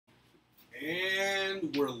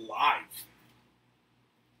And we're live.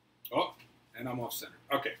 Oh, and I'm off center.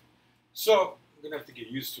 Okay, so I'm going to have to get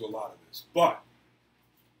used to a lot of this. But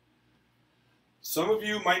some of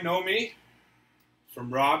you might know me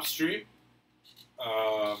from Rob's stream.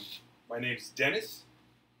 My name's Dennis.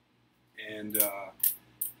 And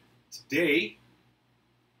today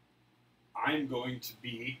I'm going to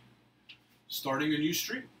be starting a new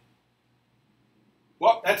stream.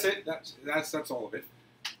 Well, that's it. That's all of it.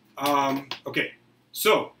 Okay,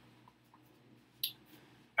 so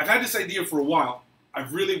I've had this idea for a while.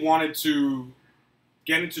 I've really wanted to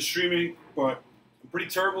get into streaming, but I'm pretty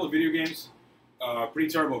terrible at video games, pretty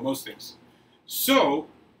terrible at most things. So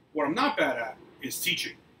what I'm not bad at is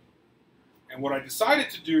teaching. And what I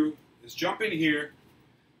decided to do is jump in here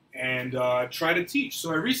and try to teach.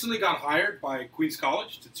 So I recently got hired by Queens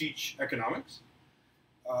College to teach economics,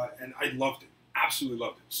 and I loved it. Absolutely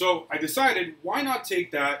loved it. So I decided, why not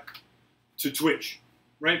take that to Twitch,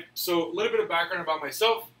 right? So a little bit of background about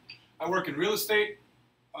myself. I work in real estate.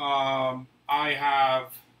 I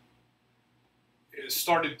have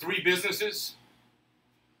started 3 businesses,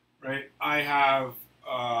 right? I have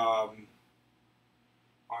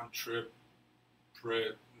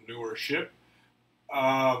entrepreneurship.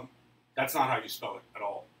 That's not how you spell it at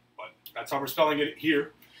all, but that's how we're spelling it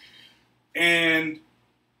here. And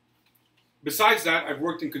besides that, I've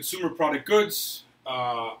worked in consumer product goods.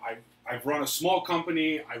 I've run a small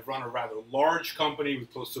company. I've run a rather large company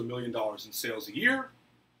with close to $1 million in sales a year.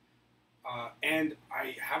 And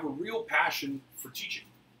I have a real passion for teaching.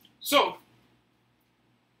 So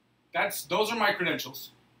those are my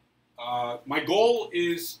credentials. My goal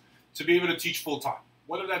is to be able to teach full-time,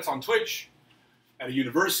 whether that's on Twitch, at a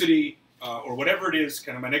university, or whatever it is.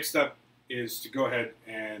 Kind of my next step is to go ahead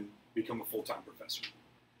and become a full-time professor.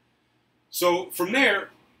 So from there,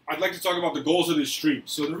 I'd like to talk about the goals of this stream.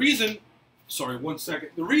 So the reason, the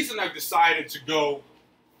reason I've decided to go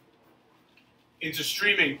into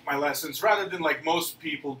streaming my lessons rather than like most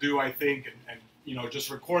people do, I think, and you know, just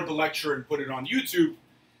record the lecture and put it on YouTube,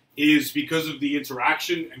 is because of the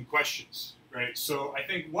interaction and questions, right? So I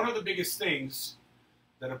think one of the biggest things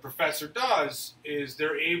that a professor does is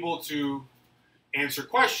they're able to answer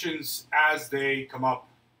questions as they come up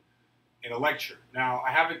in a lecture. Now,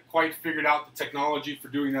 I haven't quite figured out the technology for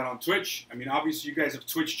doing that on Twitch. I mean, obviously you guys have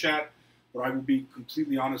Twitch chat, but I will be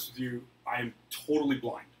completely honest with you, I am totally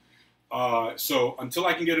blind. So until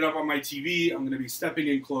I can get it up on my TV, I'm going to be stepping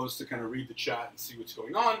in close to kind of read the chat and see what's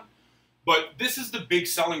going on. But this is the big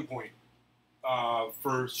selling point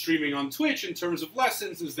for streaming on Twitch in terms of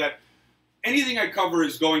lessons, is that anything I cover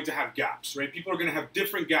is going to have gaps, right? People are going to have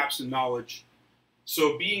different gaps in knowledge.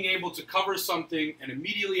 So being able to cover something and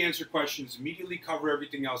immediately answer questions, immediately cover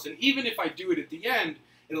everything else, and even if I do it at the end,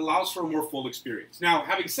 it allows for a more full experience. Now,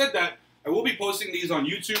 having said that, I will be posting these on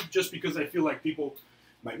YouTube just because I feel like people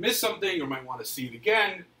might miss something or might want to see it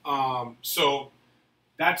again. So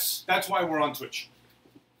that's why we're on Twitch.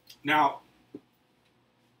 Now,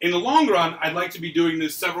 in the long run, I'd like to be doing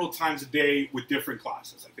this several times a day with different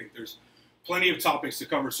classes. I think there's plenty of topics to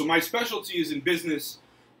cover. So my specialty is in business,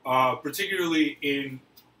 particularly in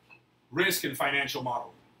risk and financial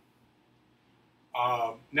modeling.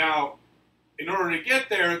 Now, in order to get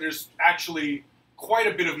there, there's actually quite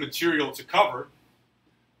a bit of material to cover.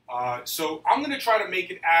 So I'm going to try to make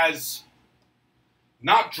it as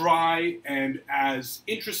not dry and as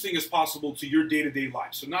interesting as possible to your day-to-day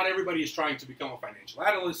life. So not everybody is trying to become a financial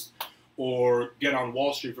analyst or get on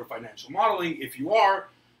Wall Street for financial modeling. If you are,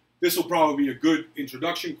 this will probably be a good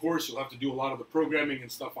introduction course. You'll have to do a lot of the programming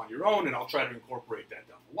and stuff on your own, and I'll try to incorporate that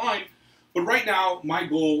down the line. But right now, my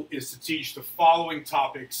goal is to teach the following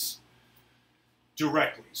topics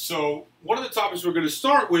directly. So one of the topics we're going to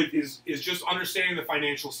start with is just understanding the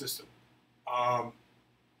financial system.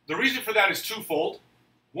 The reason for that is twofold.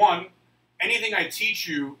 One, anything I teach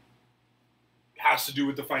you has to do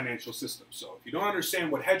with the financial system. So if you don't understand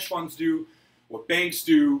what hedge funds do, what banks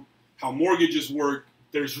do, how mortgages work,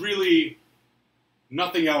 there's really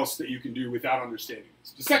nothing else that you can do without understanding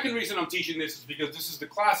this. The second reason I'm teaching this is because this is the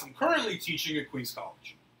class I'm currently teaching at Queens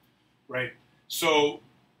College, right? So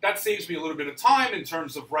that saves me a little bit of time in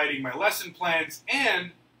terms of writing my lesson plans,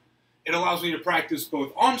 and it allows me to practice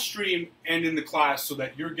both on stream and in the class so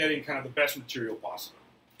that you're getting kind of the best material possible.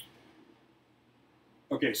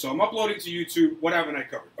 Okay, so I'm uploading to YouTube. What haven't I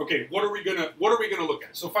covered? Okay, what are we gonna look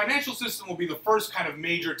at? So financial system will be the first kind of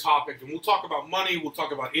major topic, and we'll talk about money, we'll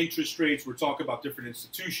talk about interest rates, we'll talk about different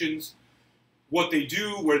institutions, what they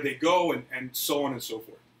do, where they go, and so on and so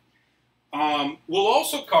forth. We'll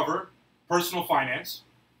also cover personal finance,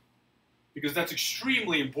 because that's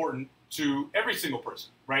extremely important to every single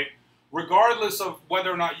person, right? regardless of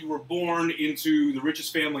whether or not you were born into the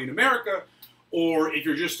richest family in America, or if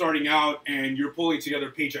you're just starting out and you're pulling together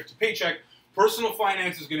paycheck to paycheck, personal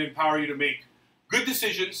finance is going to empower you to make good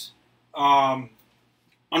decisions,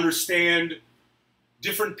 understand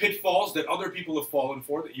different pitfalls that other people have fallen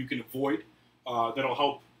for that you can avoid, that'll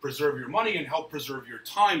help preserve your money and help preserve your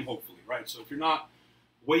time, hopefully, right? So if you're not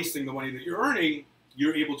wasting the money that you're earning,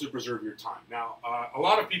 you're able to preserve your time. Now, a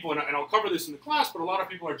lot of people, and I'll cover this in the class, but a lot of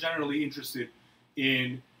people are generally interested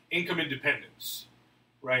in income independence,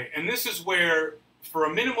 right? And this is where, for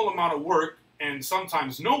a minimal amount of work, and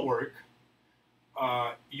sometimes no work,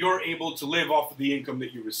 you're able to live off of the income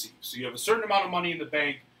that you receive. So you have a certain amount of money in the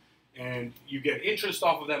bank, and you get interest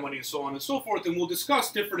off of that money and so on and so forth, and we'll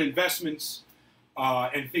discuss different investments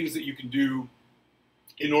and things that you can do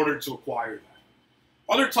in order to acquire that.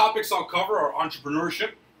 Other topics I'll cover are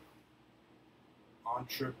entrepreneurship.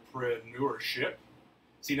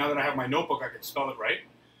 See, now that I have my notebook, I can spell it right.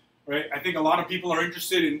 Right? I think a lot of people are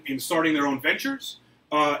interested in starting their own ventures,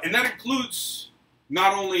 and that includes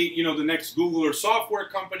not only, you know, the next Google or software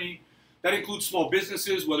company. That includes small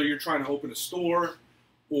businesses, whether you're trying to open a store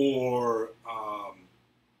or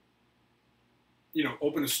you know,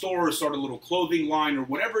 open a store or start a little clothing line or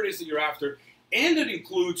whatever it is that you're after. And it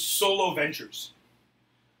includes solo ventures.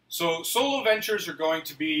 So solo ventures are going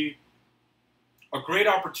to be a great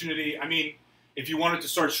opportunity. I mean, if you wanted to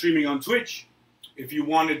start streaming on Twitch, if you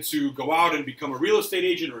wanted to go out and become a real estate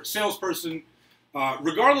agent or a salesperson,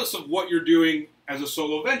 regardless of what you're doing as a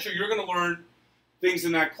solo venture, you're going to learn things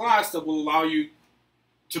in that class that will allow you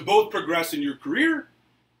to both progress in your career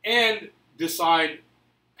and decide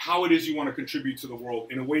how it is you want to contribute to the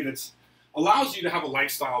world in a way that allows you to have a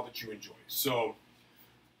lifestyle that you enjoy. So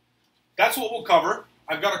that's what we'll cover.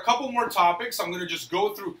 I've got a couple more topics I'm going to just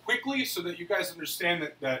go through quickly so that you guys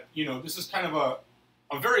understand that you know, this is kind of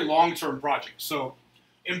a very long-term project. So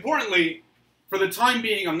importantly, for the time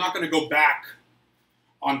being, I'm not going to go back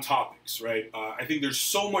on topics, right? I think there's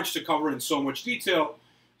so much to cover in so much detail.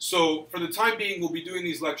 So for the time being, we'll be doing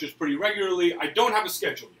these lectures pretty regularly. I don't have a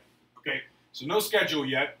schedule yet, okay? So no schedule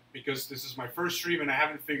yet because this is my first stream and I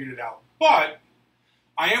haven't figured it out. But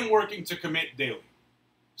I am working to commit daily.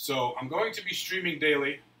 So I'm going to be streaming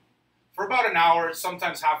daily for about an hour,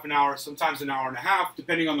 sometimes half an hour, sometimes an hour and a half,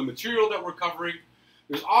 depending on the material that we're covering.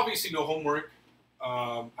 There's obviously no homework.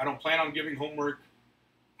 I don't plan on giving homework.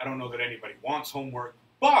 I don't know that anybody wants homework.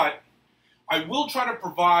 But I will try to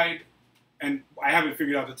provide, and I haven't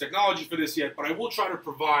figured out the technology for this yet, but I will try to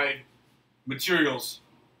provide materials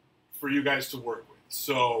for you guys to work with.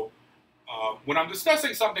 So when I'm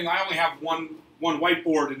discussing something, I only have one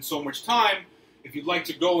whiteboard and so much time. If you'd like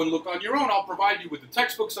to go and look on your own, I'll provide you with the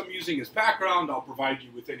textbooks I'm using as background. I'll provide you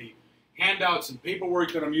with any handouts and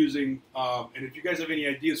paperwork that I'm using. And if you guys have any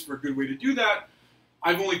ideas for a good way to do that,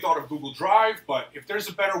 I've only thought of Google Drive, but if there's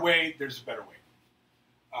a better way, there's a better way.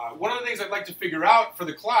 One of the things I'd like to figure out for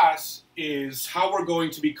the class is how we're going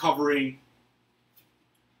to be covering,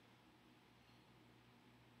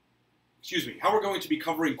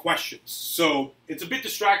 questions. So it's a bit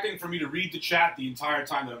distracting for me to read the chat the entire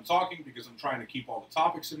time that I'm talking because I'm trying to keep all the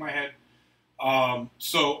topics in my head.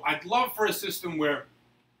 So I'd love for a system where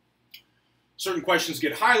certain questions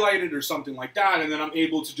get highlighted or something like that, and then I'm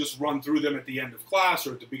able to just run through them at the end of class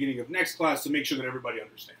or at the beginning of next class to make sure that everybody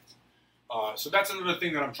understands. So that's another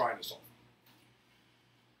thing that I'm trying to solve.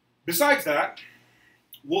 Besides that,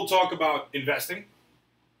 we'll talk about investing.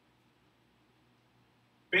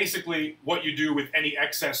 Basically, what you do with any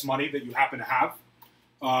excess money that you happen to have.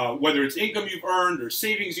 Whether it's income you've earned or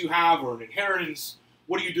savings you have or an inheritance,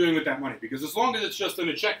 what are you doing with that money? Because as long as it's just in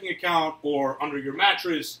a checking account or under your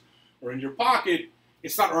mattress or in your pocket,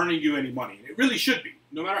 it's not earning you any money. And it really should be.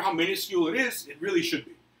 No matter how minuscule it is, it really should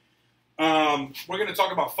be. We're going to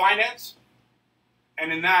talk about finance.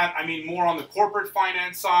 And in that, I mean more on the corporate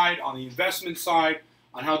finance side, on the investment side,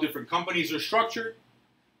 on how different companies are structured.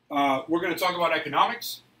 We're going to talk about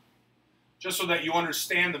economics, just so that you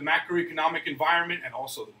understand the macroeconomic environment and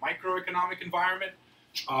also the microeconomic environment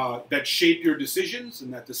that shape your decisions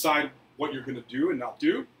and that decide what you're going to do and not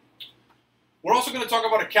do. We're also going to talk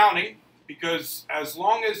about accounting, because as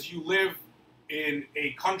long as you live in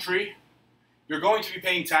a country, you're going to be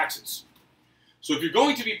paying taxes. So if you're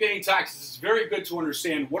going to be paying taxes, it's very good to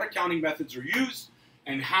understand what accounting methods are used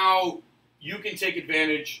and how you can take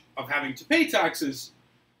advantage of having to pay taxes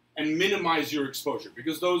and minimize your exposure.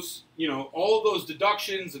 Because those, you know, all of those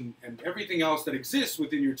deductions and everything else that exists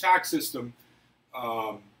within your tax system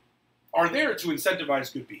are there to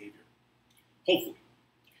incentivize good behavior, hopefully.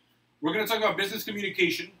 We're going to talk about business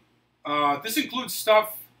communication. This includes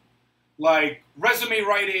stuff like resume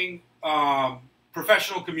writing,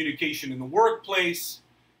 professional communication in the workplace,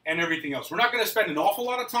 and everything else. We're not going to spend an awful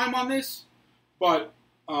lot of time on this, but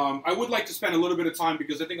I would like to spend a little bit of time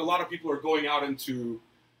because I think a lot of people are going out into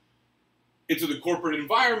the corporate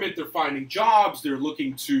environment. They're finding jobs. They're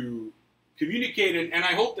looking to communicate, and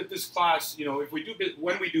I hope that this class, you know,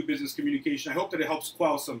 when we do business communication, I hope that it helps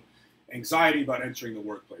quell some anxiety about entering the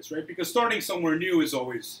workplace, right? Because starting somewhere new is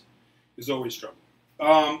always trouble.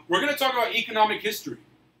 We're going to talk about economic history.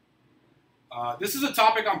 This is a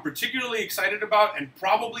topic I'm particularly excited about, and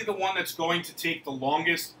probably the one that's going to take the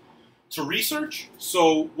longest to research.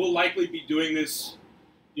 So we'll likely be doing this,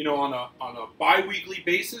 you know, on a bi-weekly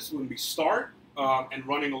basis when we start, and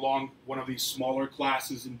running along one of these smaller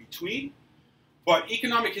classes in between. But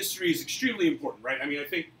economic history is extremely important, right? I mean, I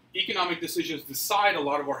think economic decisions decide a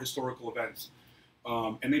lot of our historical events,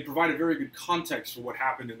 and they provide a very good context for what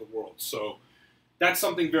happened in the world. So that's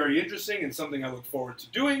something very interesting and something I look forward to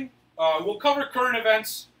doing. We'll cover current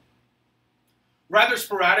events rather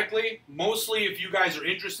sporadically, mostly if you guys are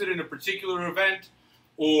interested in a particular event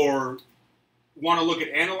or want to look at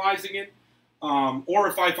analyzing it, or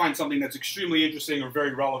if I find something that's extremely interesting or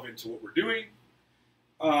very relevant to what we're doing.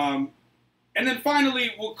 And then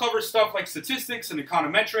finally, we'll cover stuff like statistics and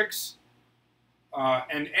econometrics,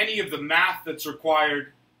 and any of the math that's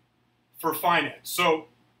required for finance. So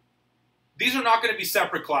these are not going to be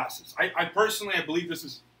separate classes. I personally believe this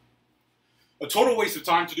is a total waste of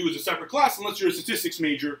time to do as a separate class unless you're a statistics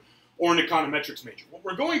major or an econometrics major. What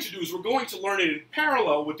we're going to do is we're going to learn it in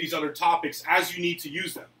parallel with these other topics as you need to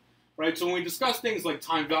use them, right? So when we discuss things like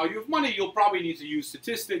time value of money, you'll probably need to use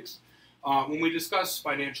statistics. When we discuss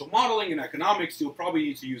financial modeling and economics, you'll probably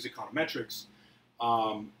need to use econometrics.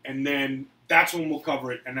 And then that's when we'll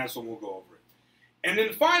cover it, and that's when we'll go over it. And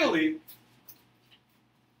then finally,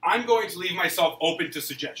 I'm going to leave myself open to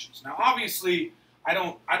suggestions. Now, obviously, I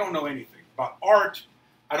don't know anything about art.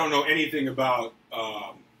 I don't know anything about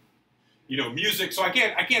you know, music. So I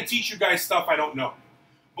can't teach you guys stuff I don't know.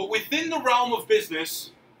 But within the realm of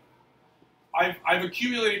business, I've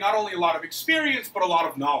accumulated not only a lot of experience, but a lot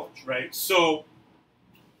of knowledge, right? So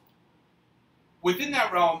within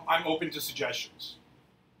that realm, I'm open to suggestions,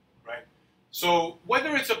 right? So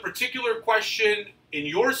whether it's a particular question in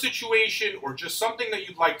your situation or just something that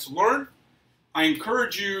you'd like to learn, I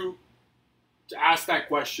encourage you to ask that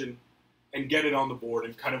question and get it on the board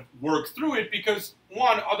and kind of work through it because,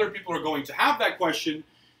 one, other people are going to have that question,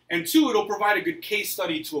 and two, it'll provide a good case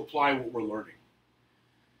study to apply what we're learning.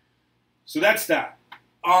 So that's that.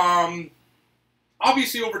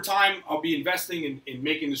 Obviously, over time, I'll be investing in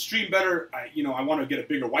making the stream better. I want to get a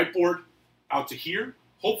bigger whiteboard out to here,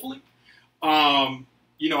 hopefully.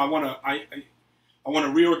 You know, I want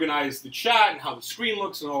to reorganize the chat and how the screen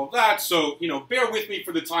looks and all of that. So, you know, bear with me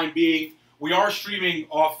for the time being. We are streaming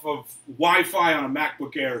off of Wi-Fi on a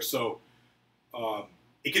MacBook Air, so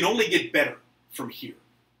it can only get better from here.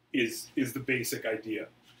 Is the basic idea.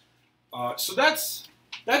 So that's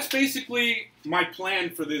basically my plan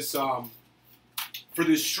for this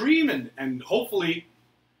stream, and hopefully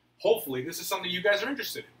this is something you guys are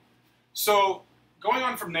interested in. So going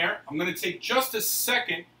on from there, I'm going to take just a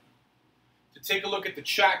second to take a look at the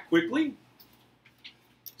chat quickly.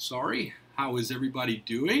 Sorry, how is everybody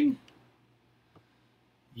doing?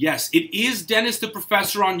 Yes, it is Dennis the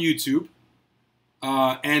Professor on YouTube,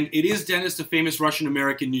 and it is Dennis, the famous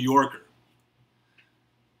Russian-American New Yorker.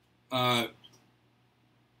 All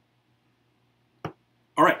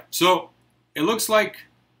right, so it looks like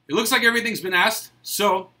everything's been asked.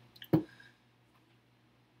 So,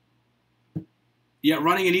 yeah,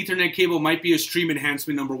 running an Ethernet cable might be a stream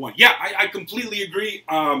enhancement number one. Yeah, I completely agree.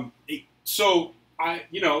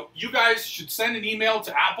 You guys should send an email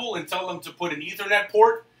to Apple and tell them to put an Ethernet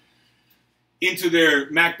port into their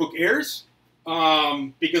MacBook Airs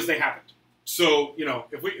because they haven't. So, you know,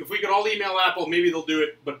 if we could all email Apple, maybe they'll do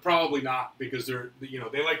it, but probably not because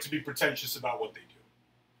they like to be pretentious about what they do.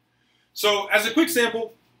 So, as a quick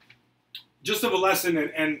sample, just of a lesson,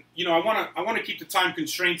 and you know, I want to keep the time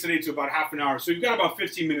constraint today to about half an hour. So you've got about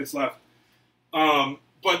 15 minutes left.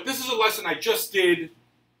 But this is a lesson I just did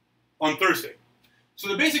on Thursday. So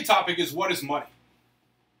the basic topic is, what is money?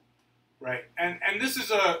 Right? And this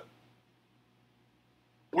is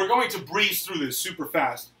we're going to breeze through this super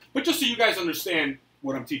fast, but just so you guys understand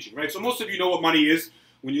what I'm teaching, right? So most of you know what money is.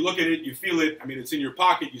 When you look at it, you feel it. I mean, it's in your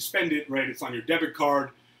pocket. You spend it, right? It's on your debit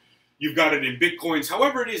card. You've got it in Bitcoins.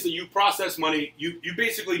 However it is that you process money, you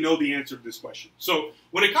basically know the answer to this question. So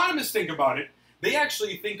when economists think about it, they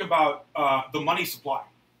actually think about the money supply,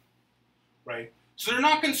 right? So they're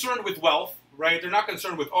not concerned with wealth, right? They're not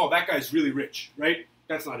concerned with, oh, that guy's really rich, right?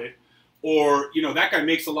 That's not it. or that guy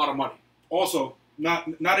makes a lot of money. Also, not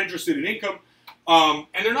interested in income,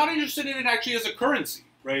 and they're not interested in it actually as a currency,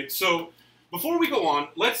 right? So before we go on,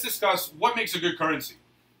 let's discuss what makes a good currency,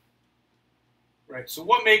 right? So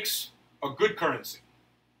what makes a good currency?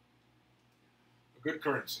 A good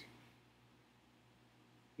currency.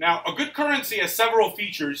 Now, a good currency has several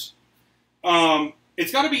features.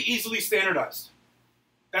 It's got to be easily standardized.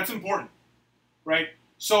 That's important, right?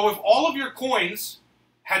 So if all of your coins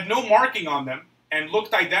had no marking on them and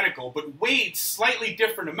looked identical but weighed slightly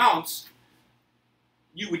different amounts,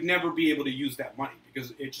 you would never be able to use that money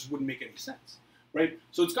because it just wouldn't make any sense, right?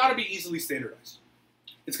 So it's got to be easily standardized.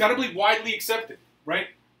 It's got to be widely accepted, right?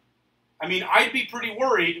 I mean, I'd be pretty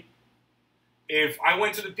worried if I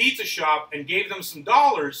went to the pizza shop and gave them some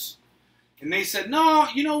dollars and they said, no,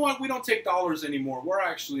 you know what, we don't take dollars anymore.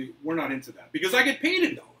 We're not into that because I get paid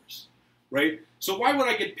in dollars, right? So why would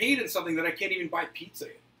I get paid in something that I can't even buy pizza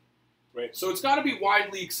in, right? So it's got to be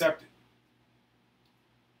widely accepted.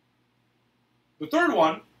 The third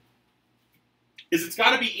one is it's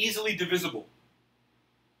got to be easily divisible,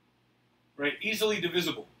 right? Easily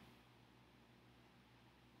divisible.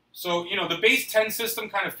 So, the base 10 system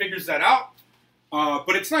kind of figures that out.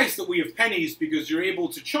 But it's nice that we have pennies because you're able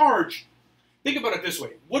to charge. Think about it this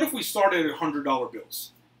way. What if we started at $100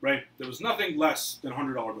 bills, right? There was nothing less than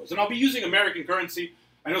 $100 bills. And I'll be using American currency.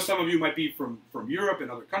 I know some of you might be from Europe and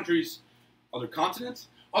other countries, other continents.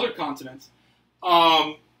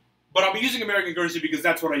 But I'll be using American currency because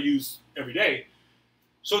that's what I use every day.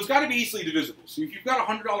 So it's got to be easily divisible. So if you've got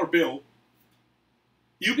a $100 bill,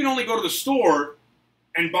 you can only go to the store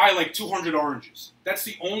and buy like 200 oranges. That's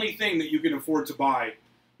the only thing that you can afford to buy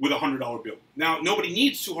with a $100 bill. Now, nobody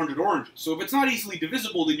needs 200 oranges. So if it's not easily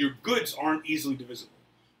divisible, then your goods aren't easily divisible,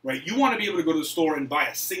 right? You want to be able to go to the store and buy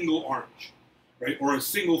a single orange, right? Or a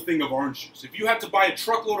single thing of orange juice. If you had to buy a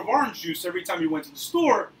truckload of orange juice every time you went to the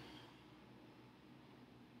store,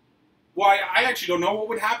 well, I actually don't know what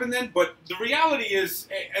would happen then, but the reality is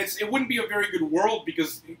it wouldn't be a very good world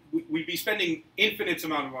because we'd be spending infinite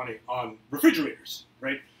amount of money on refrigerators,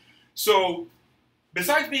 right? So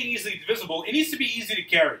besides being easily divisible, it needs to be easy to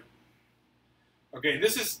carry. Okay,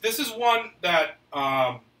 this is one that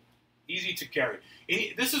easy to carry.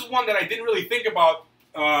 This is one that I didn't really think about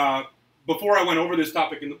before I went over this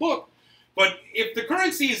topic in the book, but if the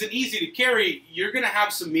currency isn't easy to carry, you're going to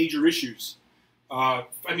have some major issues. I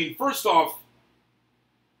mean, first off,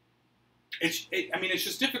 it's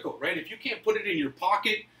just difficult, right? If you can't put it in your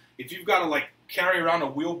pocket, if you've got to like carry around a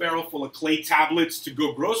wheelbarrow full of clay tablets to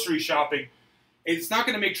go grocery shopping, it's not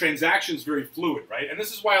going to make transactions very fluid, right? And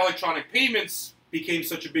this is why electronic payments became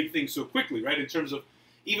such a big thing so quickly, right? In terms of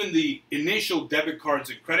even the initial debit cards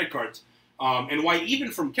and credit cards, and why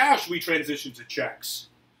even from cash we transitioned to checks.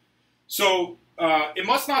 So it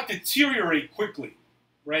must not deteriorate quickly,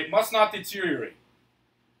 right? Must not deteriorate.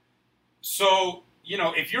 So,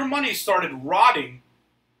 if your money started rotting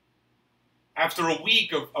after a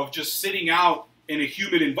week of just sitting out in a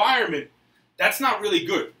humid environment, that's not really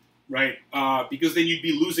good, right? Because then you'd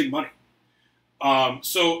be losing money.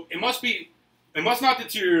 So it must not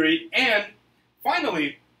deteriorate. And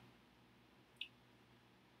finally,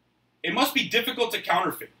 it must be difficult to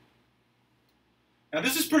counterfeit. Now,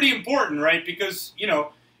 this is pretty important, right? Because,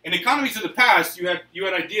 in economies of the past, you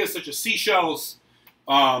had ideas such as seashells,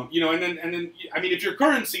 and then if your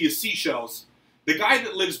currency is seashells, the guy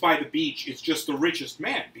that lives by the beach is just the richest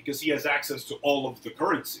man because he has access to all of the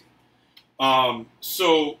currency.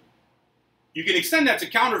 So you can extend that to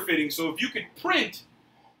counterfeiting. So if you could print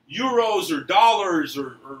euros or dollars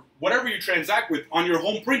or whatever you transact with on your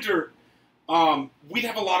home printer, we'd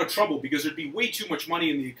have a lot of trouble because there'd be way too much money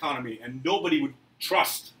in the economy and nobody would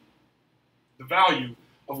trust the value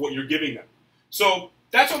of what you're giving them. So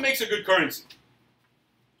that's what makes a good currency.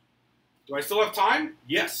 Do I still have time?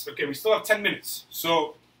 Yes. Okay, we still have 10 minutes.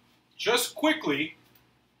 So just quickly,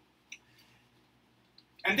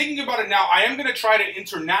 and thinking about it now, I am going to try to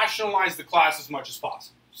internationalize the class as much as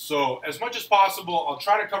possible. So as much as possible, I'll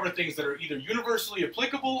try to cover things that are either universally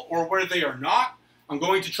applicable or where they are not, I'm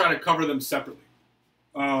going to try to cover them separately.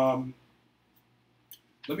 Let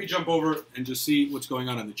me jump over and just see what's going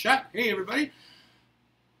on in the chat. Hey, everybody.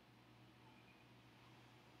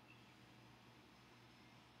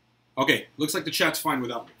 Okay, looks like the chat's fine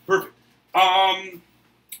without me. Perfect. All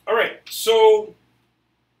right, so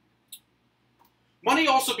money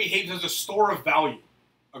also behaves as a store of value,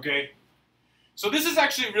 okay? So this is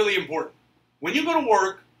actually really important. When you go to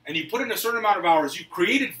work and you put in a certain amount of hours, you've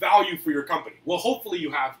created value for your company. Well, hopefully you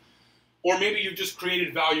have, or maybe you've just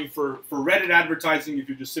created value for Reddit advertising if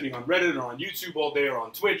you're just sitting on Reddit or on YouTube all day or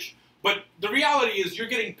on Twitch. But the reality is you're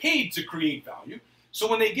getting paid to create value. So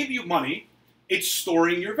when they give you money, it's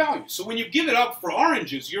storing your value. So when you give it up for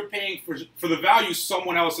oranges, you're paying for the value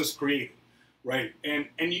someone else has created, right? And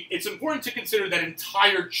it's important to consider that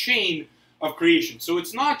entire chain of creation. So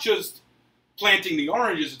it's not just planting the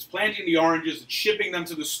oranges, it's planting the oranges, it's shipping them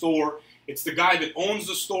to the store, it's the guy that owns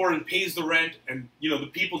the store and pays the rent, and the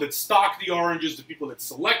people that stock the oranges, the people that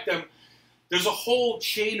select them. There's a whole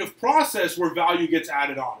chain of process where value gets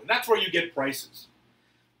added on, and that's where you get prices.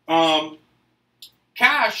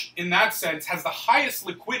 Cash, in that sense, has the highest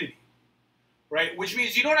liquidity, right? Which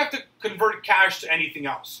means you don't have to convert cash to anything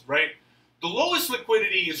else, right? The lowest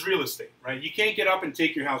liquidity is real estate, right? You can't get up and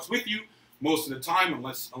take your house with you most of the time,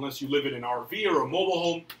 unless you live in an RV or a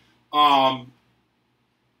mobile home.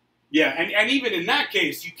 Yeah, and even in that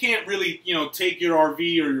case, you can't really, take your RV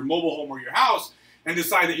or your mobile home or your house and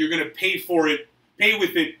decide that you're going to pay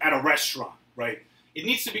with it at a restaurant, right? It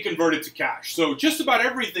needs to be converted to cash. So just about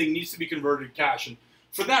everything needs to be converted to cash. And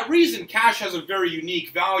for that reason, cash has a very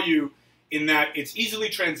unique value in that it's easily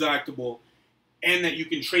transactable and that you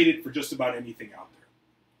can trade it for just about anything out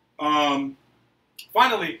there.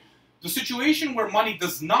 Finally, the situation where money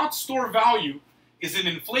does not store value is in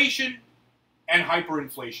inflation and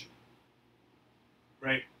hyperinflation,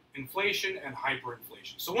 right? Inflation and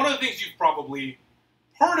hyperinflation. So one of the things you've probably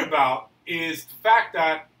heard about is the fact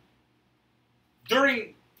that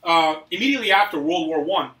immediately after World War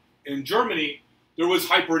I in Germany, there was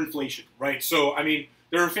hyperinflation, right? So,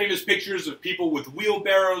 there are famous pictures of people with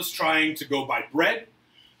wheelbarrows trying to go buy bread.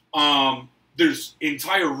 There's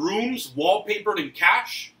entire rooms wallpapered in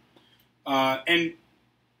cash. And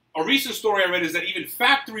a recent story I read is that even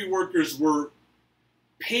factory workers were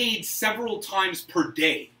paid several times per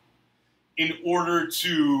day in order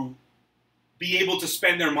to be able to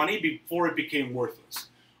spend their money before it became worthless,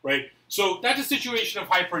 right? So that's a situation of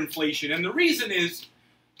hyperinflation. And the reason is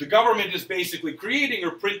the government is basically creating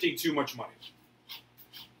or printing too much money.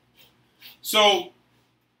 So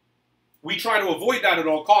we try to avoid that at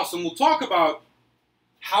all costs, and we'll talk about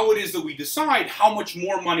how it is that we decide how much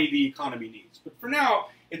more money the economy needs. But for now,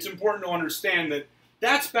 it's important to understand that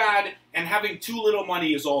that's bad, and having too little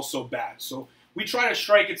money is also bad. So we try to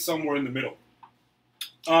strike it somewhere in the middle.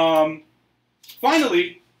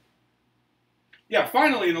 Finally,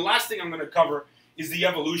 and the last thing I'm going to cover is the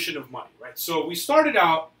evolution of money, right? So we started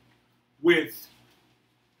out with,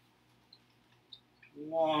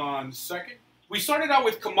 we started out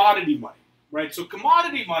with commodity money, right? So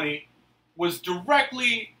commodity money was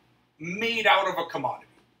directly made out of a commodity,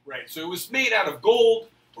 right? So it was made out of gold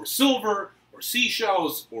or silver or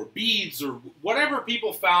seashells or beads or whatever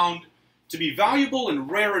people found to be valuable and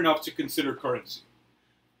rare enough to consider currency.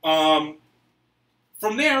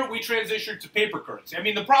 From there, we transitioned to paper currency.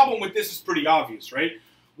 The problem with this is pretty obvious, right?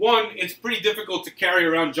 One, it's pretty difficult to carry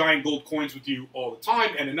around giant gold coins with you all the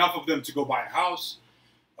time and enough of them to go buy a house.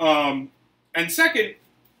 And second,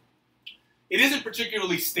 it isn't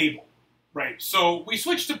particularly stable, right? So we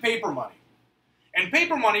switched to paper money. And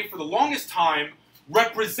paper money, for the longest time,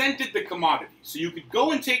 represented the commodity. So you could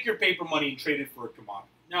go and take your paper money and trade it for a commodity.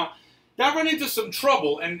 Now, that ran into some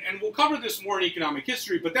trouble, and we'll cover this more in economic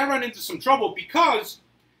history, but that ran into some trouble because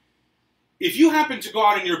if you happen to go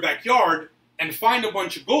out in your backyard and find a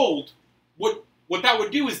bunch of gold, what that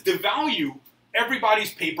would do is devalue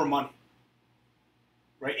everybody's paper money,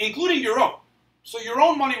 right? Including your own. So your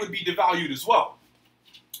own money would be devalued as well.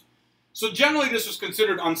 So generally this was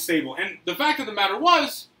considered unstable. And the fact of the matter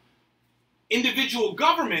was, individual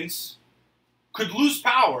governments could lose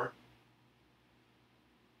power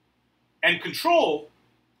and control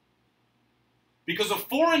because a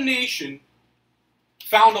foreign nation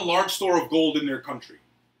found a large store of gold in their country,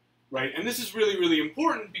 right? And this is really, really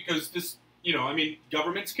important because this,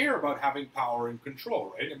 governments care about having power and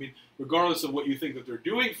control, right? Regardless of what you think that they're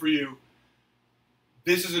doing for you,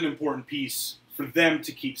 this is an important piece for them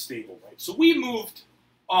to keep stable, right? So we moved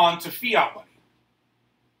on to fiat money.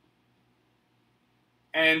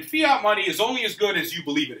 And fiat money is only as good as you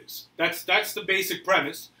believe it is. That's the basic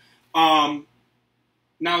premise. Now,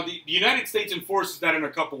 the United States enforces that in a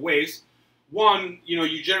couple ways. One,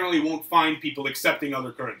 you generally won't find people accepting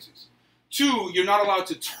other currencies. Two, you're not allowed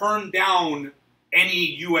to turn down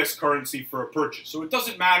any U.S. currency for a purchase. So it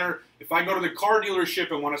doesn't matter if I go to the car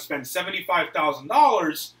dealership and want to spend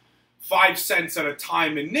 $75,000, 5 cents at a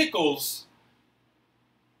time in nickels,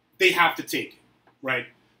 they have to take it, right?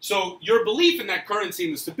 So your belief in that currency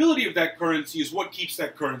and the stability of that currency is what keeps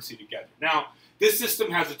that currency together. Now, this system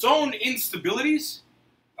has its own instabilities,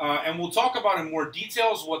 and we'll talk about in more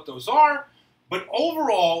details what those are. But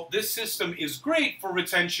overall, this system is great for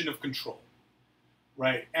retention of control,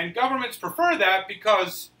 right? And governments prefer that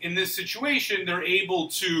because in this situation, they're able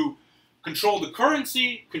to control the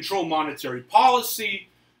currency, control monetary policy,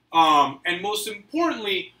 and most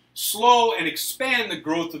importantly, slow and expand the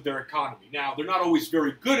growth of their economy. Now, they're not always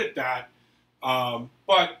very good at that,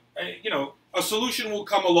 but a solution will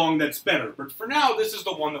come along that's better. But for now, this is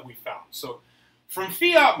the one that we found. So from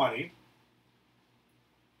fiat money,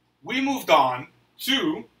 we moved on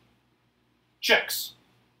to checks.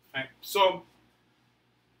 Right? So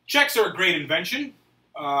checks are a great invention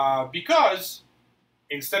because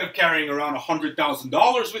instead of carrying around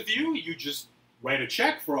 $100,000 with you, you just write a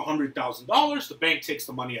check for $100,000. The bank takes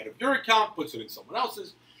the money out of your account, puts it in someone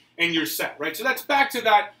else's, and you're set, right? So that's back to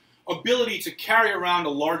that ability to carry around a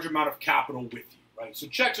large amount of capital with you, right? So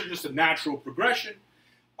checks are just a natural progression.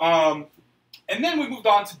 And then we moved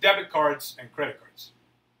on to debit cards and credit cards,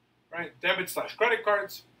 right? Debit/credit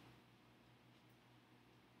cards.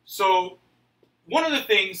 So one of the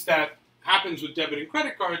things that happens with debit and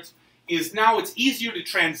credit cards is now it's easier to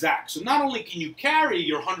transact. So not only can you carry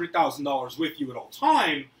your $100,000 with you at all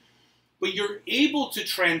time, but you're able to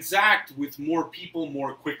transact with more people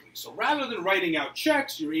more quickly. So rather than writing out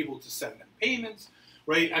checks, you're able to send them payments,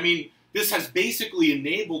 right? I mean, this has basically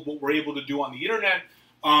enabled what we're able to do on the internet.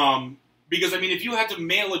 Because, I mean, if you had to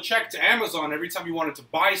mail a check to Amazon every time you wanted to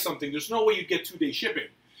buy something, there's no way you'd get 2-day shipping.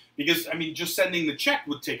 Because, I mean, just sending the check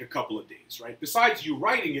would take a couple of days, right? Besides you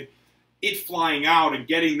writing it, it flying out and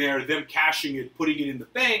getting there, them cashing it, putting it in the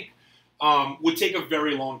bank, would take a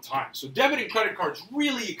very long time. So debit and credit cards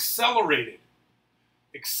really accelerated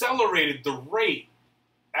the rate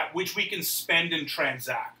at which we can spend and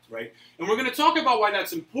transact, right? And we're going to talk about why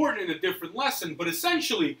that's important in a different lesson, but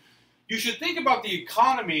essentially, you should think about the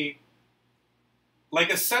economy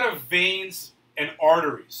like a set of veins and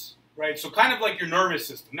arteries, right? So kind of like your nervous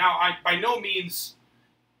system. Now, I by no means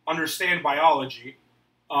understand biology,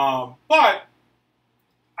 but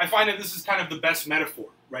I find that this is kind of the best metaphor,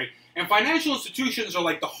 right? And financial institutions are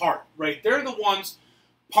like the heart, right? They're the ones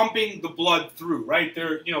pumping the blood through, right?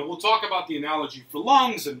 They're, we'll talk about the analogy for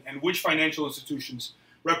lungs and which financial institutions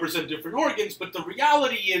represent different organs, but the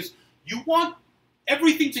reality is you want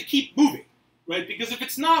everything to keep moving, right? Because if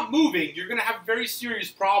it's not moving, you're going to have very serious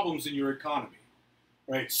problems in your economy,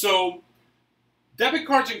 right? So debit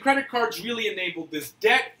cards and credit cards really enable this.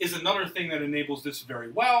 Debt is another thing that enables this very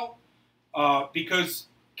well because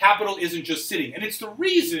capital isn't just sitting. And it's the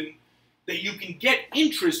reason that you can get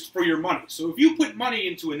interest for your money. So if you put money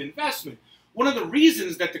into an investment, one of the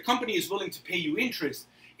reasons that the company is willing to pay you interest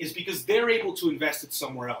is because they're able to invest it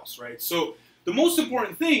somewhere else, right? So the most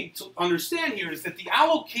important thing to understand here is that the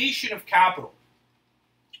allocation of capital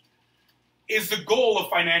is the goal of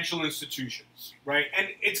financial institutions, right? And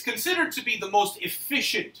it's considered to be the most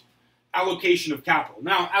efficient allocation of capital.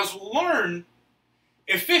 Now, as we'll learn,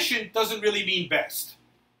 efficient doesn't really mean best,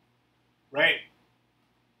 right?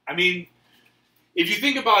 I mean, if you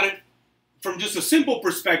think about it from just a simple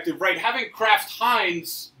perspective, right, having Kraft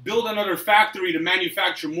Heinz build another factory to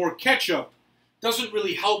manufacture more ketchup doesn't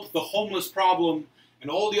really help the homeless problem and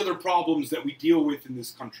all the other problems that we deal with in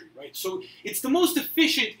this country, right? So it's the most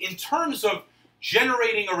efficient in terms of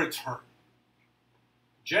generating a return,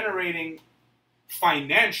 generating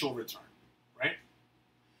financial return, right?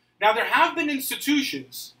 Now, there have been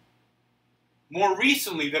institutions more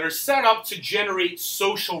recently that are set up to generate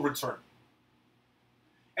social return.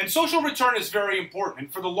 And social return is very important.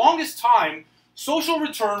 And for the longest time, social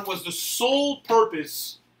return was the sole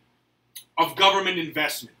purpose of government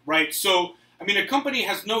investment, right? So, I mean, a company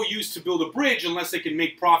has no use to build a bridge unless they can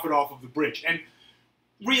make profit off of the bridge. And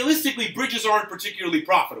realistically, bridges aren't particularly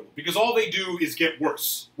profitable because all they do is get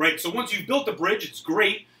worse, right? So once you've built the bridge, it's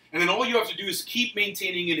great. And then all you have to do is keep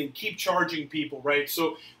maintaining it and keep charging people, right?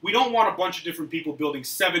 So we don't want a bunch of different people building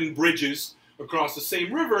 7 bridges across the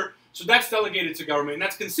same river. So that's delegated to government, and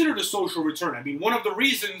that's considered a social return. I mean, one of the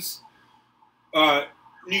reasons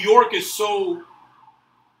New York is so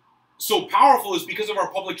powerful is because of our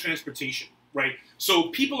public transportation, right? So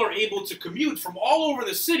people are able to commute from all over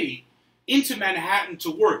the city into Manhattan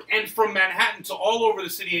to work, and from Manhattan to all over the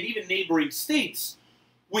city and even neighboring states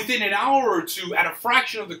within an hour or two at a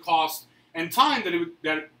fraction of the cost and time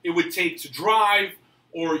that it would take to drive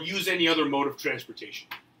or use any other mode of transportation.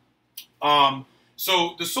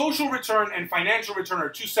 So the social return and financial return are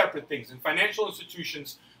 2 separate things, and financial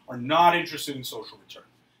institutions are not interested in social return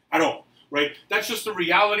at all, right? That's just the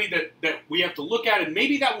reality that we have to look at, and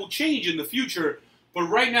maybe that will change in the future, but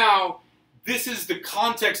right now, this is the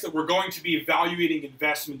context that we're going to be evaluating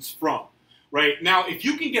investments from, right? Now, if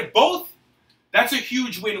you can get both, that's a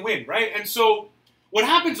huge win-win, right? And so what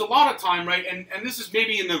happens a lot of time, right, and this is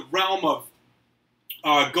maybe in the realm of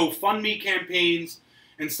GoFundMe campaigns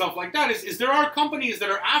and stuff like that is there are companies that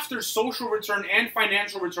are after social return and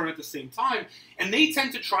financial return at the same time, and they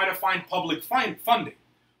tend to try to find public funding,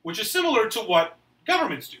 which is similar to what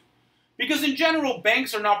governments do. Because in general,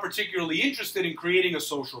 banks are not particularly interested in creating a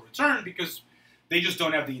social return because they just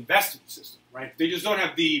don't have the investment system, right? They just don't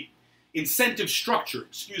have the incentive structure,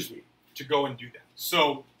 to go and do that.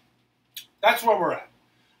 So that's where we're at.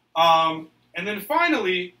 And then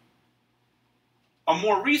finally, a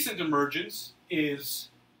more recent emergence is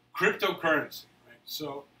cryptocurrency, right?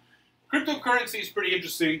 So cryptocurrency is pretty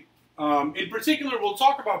interesting. In particular, we'll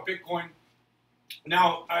talk about Bitcoin.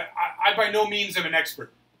 Now, I by no means am an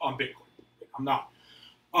expert on Bitcoin. I'm not.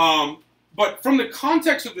 But from the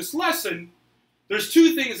context of this lesson, there's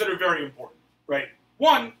two things that are very important, right?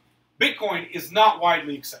 One, Bitcoin is not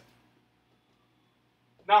widely accepted.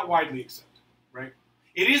 Not widely accepted, right?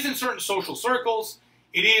 It is in certain social circles.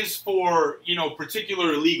 It is for,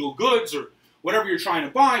 particular illegal goods or whatever you're trying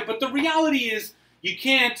to buy. But the reality is you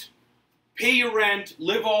can't pay your rent,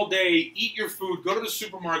 live all day, eat your food, go to the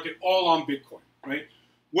supermarket all on Bitcoin, right?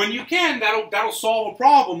 When you can, that'll solve a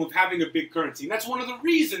problem of having a big currency. And that's one of the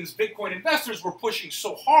reasons Bitcoin investors were pushing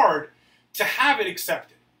so hard to have it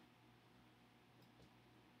accepted.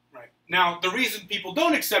 Right. Now, the reason people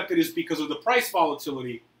don't accept it is because of the price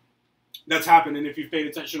volatility that's happened. And if you've paid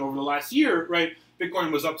attention over the last year, right,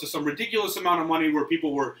 Bitcoin was up to some ridiculous amount of money where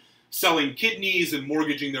people were selling kidneys and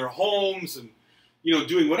mortgaging their homes and,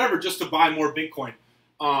 doing whatever just to buy more Bitcoin.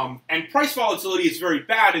 And price volatility is very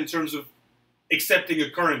bad in terms of accepting a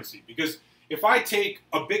currency. Because if I take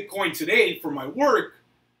a Bitcoin today for my work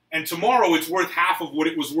and tomorrow it's worth half of what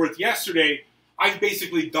it was worth yesterday, I've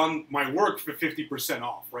basically done my work for 50%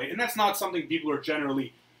 off, right? And that's not something people are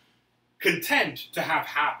generally content to have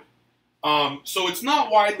happen. So it's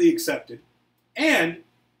not widely accepted. And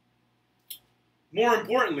more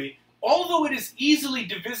importantly, although it is easily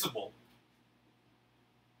divisible,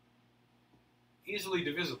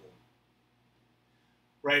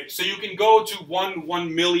 right? So you can go to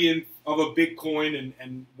 1/1,000,000th of a Bitcoin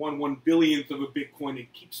and 1/1,000,000,000th of a Bitcoin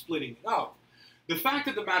and keep splitting it up. The fact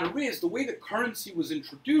of the matter is, the way the currency was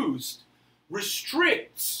introduced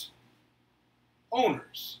restricts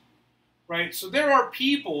owners, right? So there are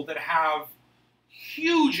people that have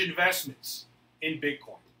huge investments in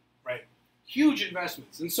Bitcoin, right? Huge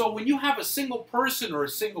investments. And so when you have a single person or a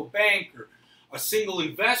single bank or a single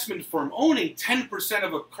investment firm owning 10%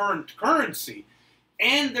 of a current currency,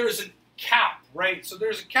 and there's a cap, right? So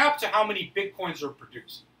there's a cap to how many Bitcoins are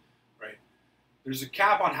produced, right? There's a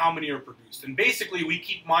cap on how many are produced. And basically we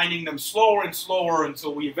keep mining them slower and slower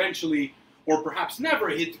until we eventually, or perhaps never,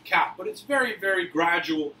 hit the cap. But it's very, very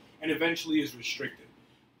gradual and eventually is restricted.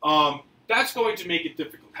 That's going to make it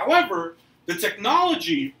difficult. However, the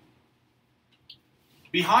technology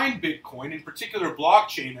behind Bitcoin, in particular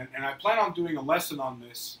blockchain, and I plan on doing a lesson on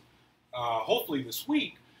this hopefully this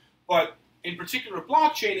week, but in particular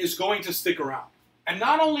blockchain is going to stick around. And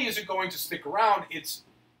not only is it going to stick around, it's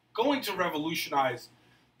going to revolutionize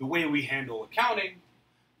the way we handle accounting,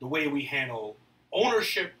 the way we handle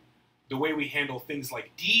ownership, the way we handle things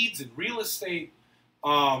like deeds and real estate.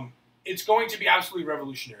 It's going to be absolutely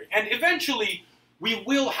revolutionary. And eventually, we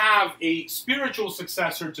will have a spiritual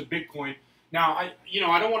successor to Bitcoin. Now, I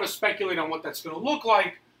don't want to speculate on what that's going to look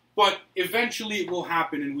like, but eventually it will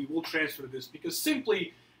happen and we will transfer this because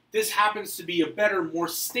simply this happens to be a better, more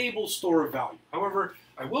stable store of value. However,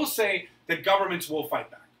 I will say that governments will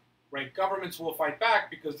fight back, right? Governments will fight back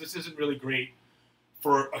because this isn't really great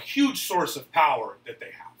for a huge source of power that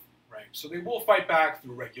they have, right? So they will fight back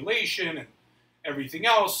through regulation and everything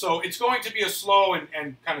else. So it's going to be a slow and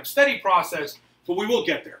kind of steady process, but we will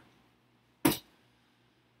get there.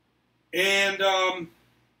 And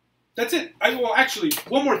that's it. Well, actually,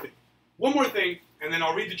 one more thing, and then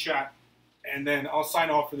I'll read the chat, and then I'll sign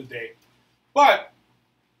off for the day. But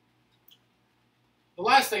the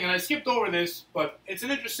last thing, and I skipped over this, but it's an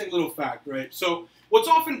interesting little fact, right? So what's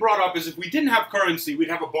often brought up is if we didn't have currency, we'd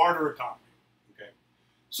have a barter economy, okay?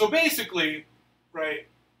 So basically, right,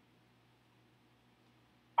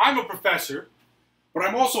 I'm a professor, but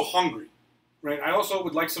I'm also hungry, right? I also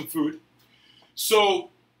would like some food. So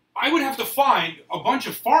I would have to find a bunch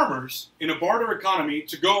of farmers in a barter economy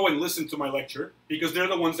to go and listen to my lecture because they're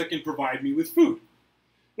the ones that can provide me with food.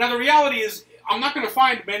 Now, the reality is I'm not going to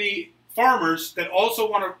find many farmers that also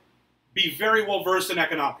want to be very well versed in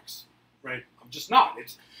economics, right? I'm just not.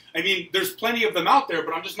 There's plenty of them out there,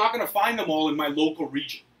 but I'm just not going to find them all in my local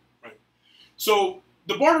region, right? So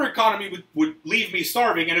the barter economy would leave me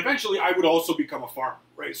starving, and eventually I would also become a farmer,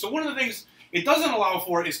 right? So one of the things it doesn't allow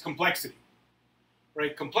for is complexity,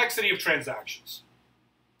 right? Complexity of transactions.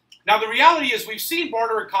 Now, the reality is we've seen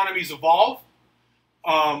barter economies evolve,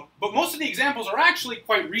 but most of the examples are actually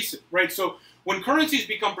quite recent, right? So when currencies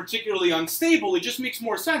become particularly unstable, it just makes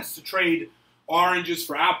more sense to trade oranges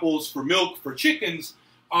for apples, for milk, for chickens,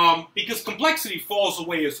 because complexity falls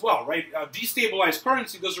away as well, right? Destabilized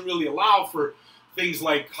currency doesn't really allow for things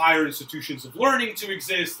like higher institutions of learning to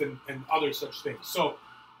exist and other such things. So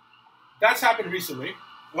that's happened recently.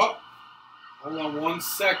 Oh, hold on one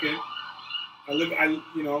second.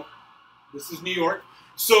 This is New York.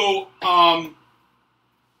 So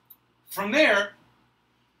from there,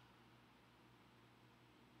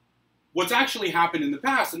 what's actually happened in the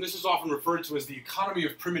past, and this is often referred to as the economy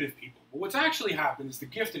of primitive people, but what's actually happened is the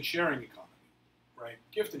gift and sharing economy, right?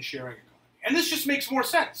 Gift and sharing economy. And this just makes more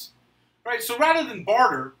sense, right? So rather than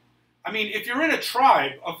barter, I mean, if you're in a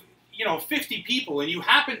tribe of, 50 people and you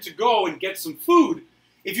happen to go and get some food,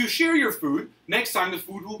 if you share your food, next time the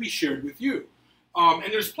food will be shared with you.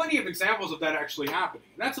 And there's plenty of examples of that actually happening.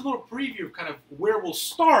 And that's a little preview of kind of where we'll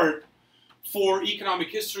start for economic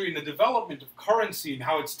history and the development of currency and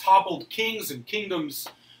how it's toppled kings and kingdoms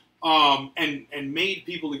and made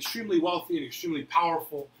people extremely wealthy and extremely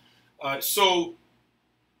powerful. So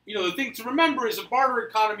the thing to remember is a barter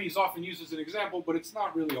economy is often used as an example, but it's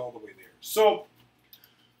not really all the way there. So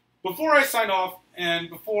before I sign off and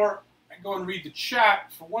before I go and read the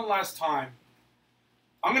chat for one last time,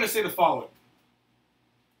 I'm going to say the following.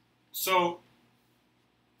 So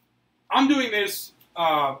I'm doing this,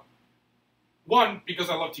 one,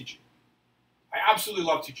 because I love teaching. I absolutely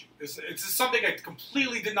love teaching. It's something I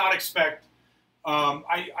completely did not expect.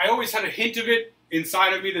 I always had a hint of it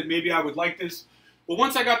inside of me that maybe I would like this. But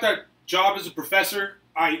once I got that job as a professor,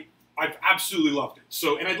 I've absolutely loved it.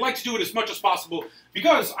 So, and I'd like to do it as much as possible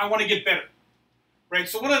because I want to get better, right?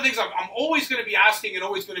 So one of the things I'm always going to be asking and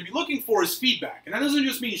always going to be looking for is feedback. And that doesn't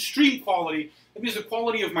just mean stream quality. It means the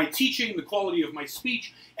quality of my teaching, the quality of my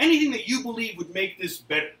speech, anything that you believe would make this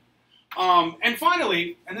better. And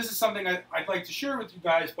finally, and this is something I'd like to share with you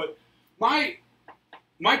guys, but my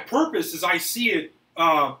purpose as I see it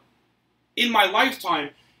in my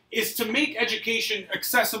lifetime is to make education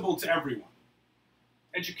accessible to everyone.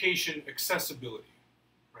 Education accessibility,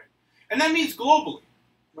 right? And that means globally,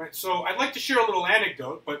 right? So I'd like to share a little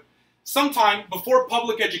anecdote, but sometime before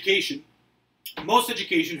public education, most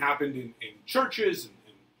education happened in churches and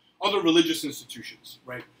other religious institutions,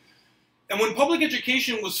 right? And when public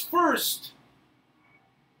education was first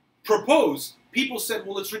proposed, people said,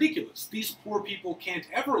 well, it's ridiculous. These poor people can't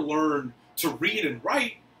ever learn to read and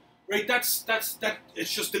write, right?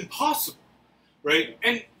 It's just impossible, right?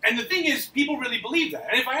 And the thing is, people really believe that.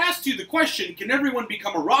 And if I asked you the question, can everyone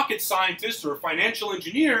become a rocket scientist or a financial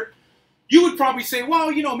engineer, you would probably say, well,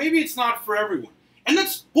 maybe it's not for everyone. And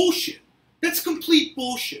that's bullshit. That's complete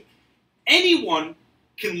bullshit. Anyone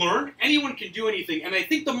can learn, anyone can do anything, and I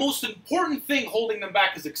think the most important thing holding them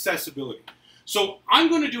back is accessibility. So I'm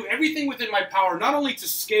going to do everything within my power, not only to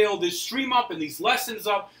scale this stream up and these lessons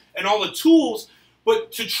up and all the tools,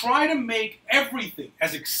 but to try to make everything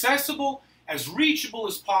as accessible, as reachable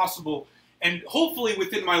as possible, and hopefully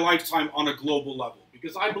within my lifetime on a global level,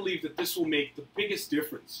 because I believe that this will make the biggest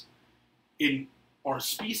difference in our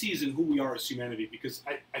species and who we are as humanity, because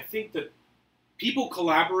I think that people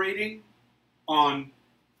collaborating on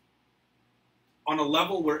a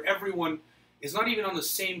level where everyone is not even on the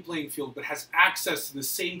same playing field, but has access to the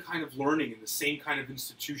same kind of learning and the same kind of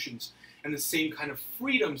institutions and the same kind of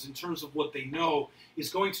freedoms in terms of what they know, is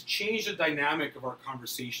going to change the dynamic of our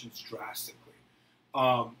conversations drastically.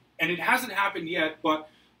 And it hasn't happened yet, but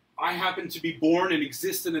I happen to be born and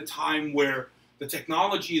exist in a time where the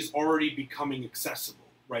technology is already becoming accessible,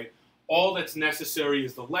 right? All that's necessary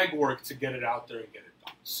is the legwork to get it out there and get it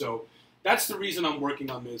done. So that's the reason I'm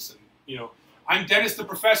working on this. And, I'm Dennis the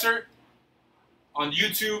Professor on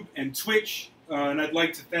YouTube and Twitch, and I'd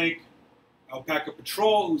like to thank Alpaca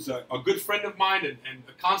Patrol, who's a good friend of mine and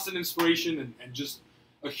a constant inspiration and just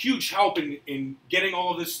a huge help in getting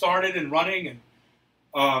all of this started and running. And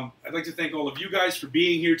I'd like to thank all of you guys for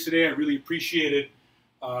being here today. I really appreciate it.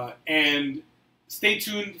 And stay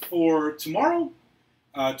tuned for tomorrow.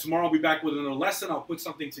 Tomorrow I'll be back with another lesson. I'll put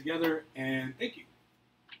something together, and thank you.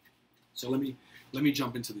 So let me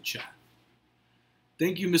jump into the chat.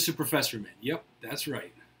 Thank you, Mr. Professor Man. Yep, that's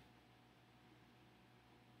right.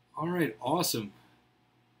 All right, awesome.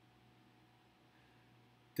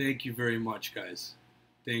 Thank you very much, guys.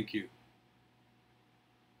 Thank you.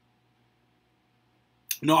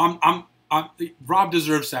 No, Rob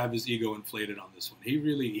deserves to have his ego inflated on this one. He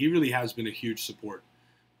really has been a huge support.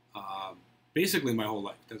 Basically my whole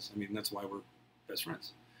life. That's why we're best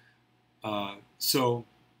friends. So,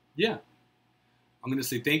 yeah. I'm going to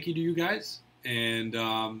say thank you to you guys. And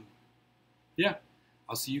yeah,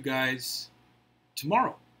 I'll see you guys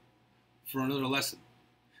tomorrow for another lesson.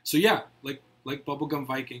 So yeah, like Bubblegum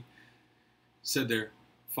Viking said there,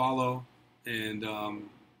 follow, and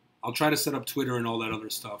I'll try to set up Twitter and all that other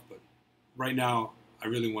stuff, but right now I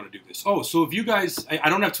really want to do this. Oh, so if you guys, I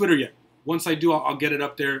don't have Twitter yet. Once I do, I'll get it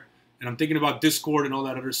up there, and I'm thinking about Discord and all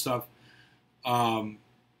that other stuff.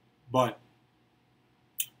 But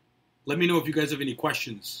let me know if you guys have any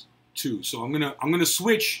questions too. So I'm gonna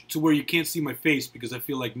switch to where you can't see my face, because I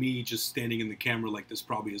feel like me just standing in the camera like this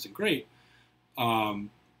probably isn't great.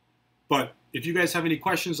 But if you guys have any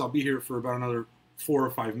questions, I'll be here for about another 4 or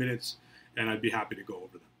 5 minutes, and I'd be happy to go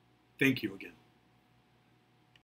over them. Thank you again.